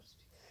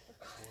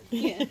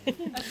Yeah.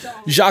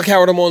 Jacque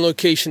Howard, I'm on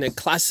location at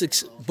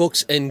Classics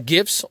Books and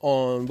Gifts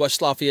on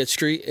West Lafayette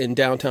Street in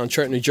downtown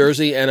Trenton, New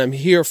Jersey, and I'm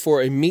here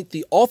for a Meet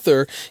the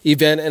Author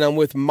event, and I'm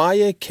with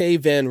Maya K.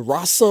 Van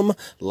Rossom,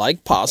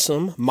 like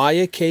possum,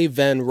 Maya K.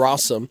 Van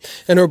Rossom,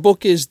 and her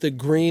book is The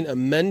Green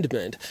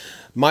Amendment.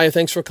 Maya,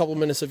 thanks for a couple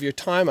minutes of your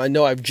time. I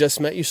know I've just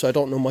met you, so I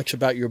don't know much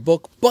about your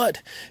book,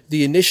 but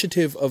the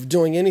initiative of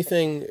doing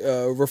anything,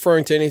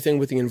 referring to anything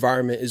with the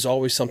environment is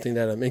always something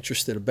that I'm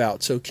interested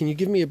about. So can you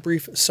give me a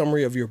brief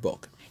summary of your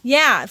book?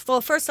 Yeah.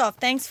 Well, first off,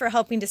 thanks for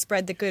helping to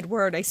spread the good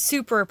word. I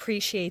super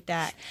appreciate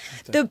that.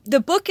 The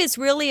book is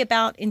really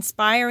about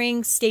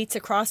inspiring states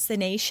across the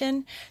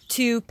nation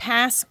to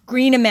pass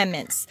green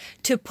amendments,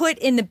 to put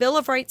in the Bill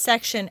of Rights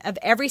section of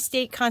every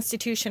state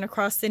constitution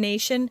across the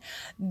nation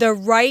the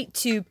right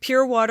to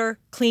pure water,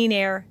 clean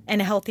air,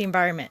 and a healthy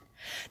environment.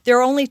 There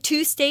are only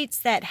 2 states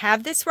that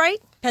have this right,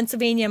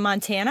 Pennsylvania and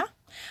Montana.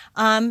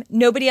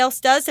 Nobody else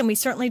does, and we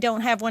certainly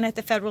don't have one at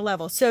the federal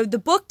level. So the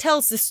book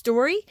tells the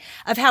story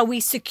of how we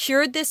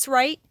secured this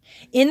right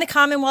in the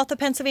Commonwealth of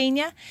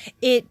Pennsylvania.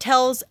 It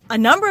tells a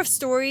number of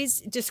stories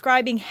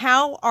describing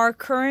how our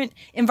current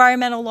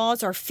environmental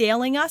laws are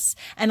failing us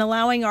and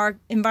allowing our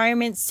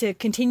environments to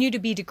continue to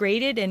be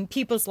degraded and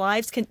people's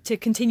lives to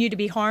continue to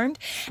be harmed,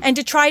 and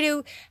to try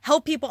to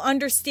help people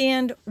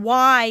understand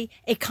why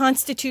a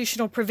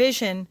constitutional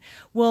provision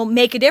will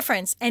make a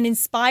difference and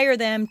inspire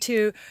them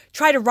to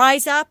try to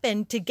rise up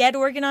and to get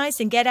organized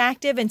and get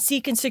active and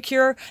seek and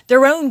secure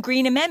their own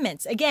green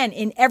amendments, again,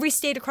 in every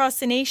state across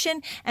the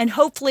nation, and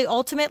hopefully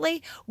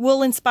ultimately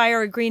will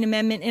inspire a green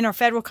amendment in our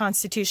federal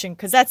constitution,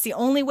 because that's the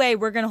only way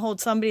we're going to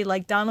hold somebody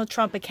like Donald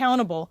Trump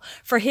accountable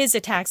for his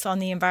attacks on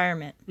the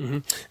environment. Mm-hmm.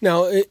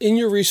 Now, in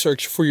your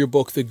research for your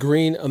book, The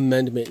Green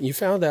Amendment, you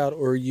found out,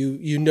 or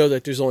you know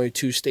that there's only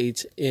 2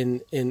 states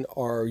in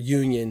our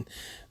union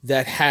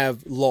that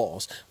have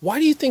laws. Why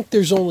do you think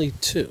there's only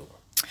 2?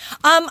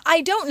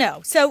 I don't know.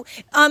 So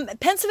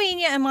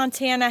Pennsylvania and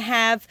Montana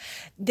have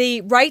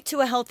the right to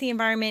a healthy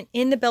environment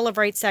in the Bill of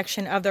Rights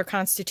section of their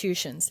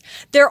constitutions.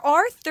 There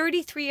are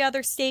 33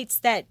 other states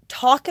that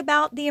talk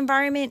about the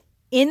environment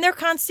in their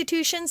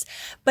constitutions,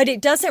 but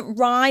it doesn't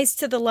rise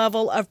to the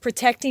level of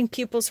protecting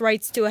people's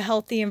rights to a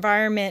healthy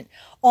environment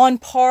on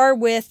par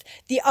with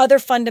the other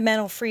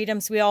fundamental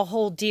freedoms we all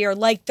hold dear,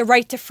 like the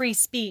right to free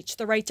speech,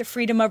 the right to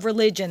freedom of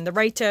religion, the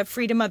right to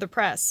freedom of the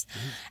press.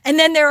 Mm-hmm. And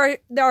then there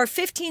are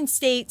 15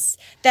 states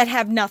that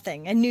have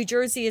nothing, and New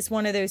Jersey is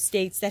one of those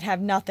states that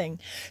have nothing.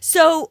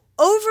 So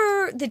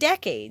over the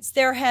decades,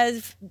 there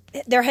has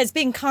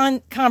been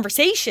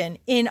conversation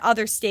in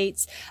other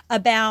states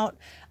about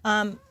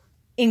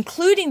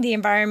including the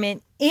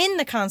environment in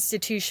the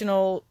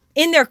constitutional,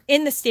 in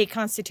the state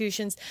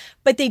constitutions,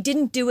 but they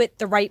didn't do it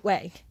the right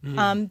way.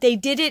 They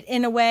did it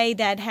in a way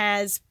that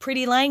has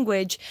pretty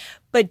language,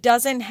 but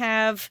doesn't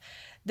have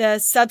the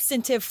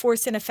substantive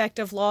force and effect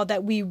of law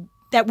that we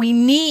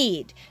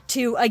need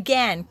to,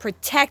 again,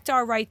 protect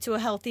our right to a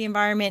healthy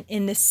environment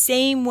in the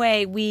same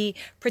way we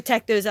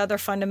protect those other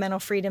fundamental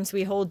freedoms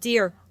we hold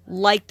dear,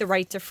 like the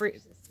right to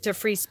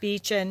free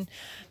speech and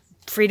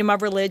freedom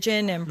of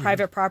religion and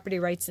private property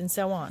rights and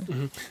so on.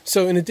 Mm-hmm.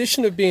 So in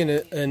addition to being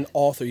an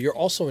author, you're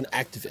also an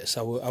activist,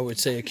 I would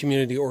say a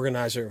community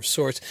organizer of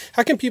sorts.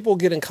 How can people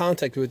get in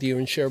contact with you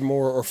and share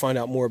more or find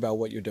out more about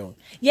what you're doing?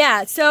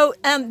 Yeah, so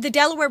the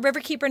Delaware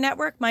Riverkeeper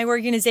Network, my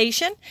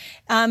organization,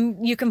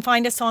 you can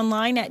find us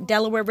online at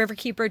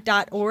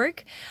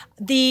delawareriverkeeper.org.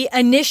 The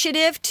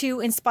initiative to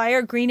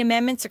inspire green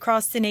amendments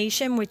across the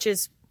nation, which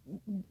is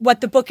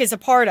what the book is a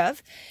part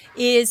of,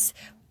 is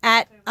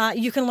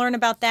you can learn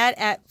about that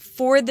at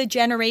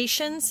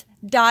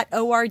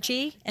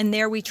forthegenerations.org, and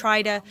there we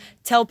try to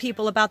tell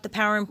people about the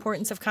power and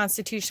importance of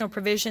constitutional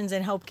provisions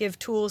and help give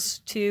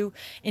tools to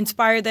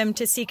inspire them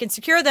to seek and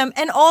secure them.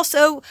 And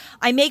also,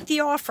 I make the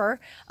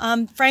offer,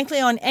 frankly,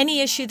 on any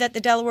issue that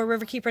the Delaware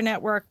Riverkeeper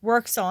Network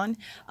works on,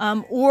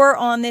 or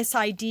on this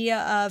idea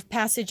of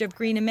passage of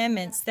green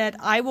amendments, that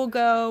I will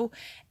go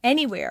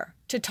anywhere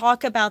to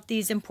talk about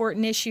these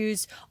important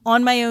issues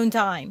on my own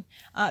time.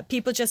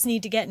 People just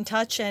need to get in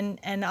touch, and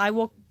I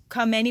will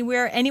come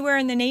anywhere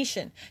in the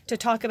nation to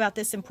talk about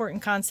this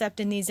important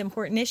concept and these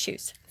important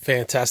issues.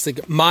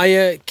 Fantastic.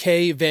 Maya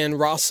K. Van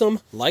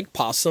Rossom, like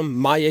possum,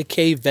 Maya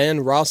K. Van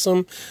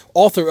Rossom,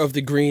 author of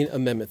The Green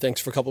Amendment.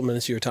 Thanks for a couple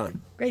minutes of your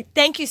time. Great.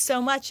 Thank you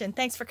so much, and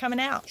thanks for coming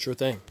out. Sure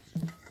thing.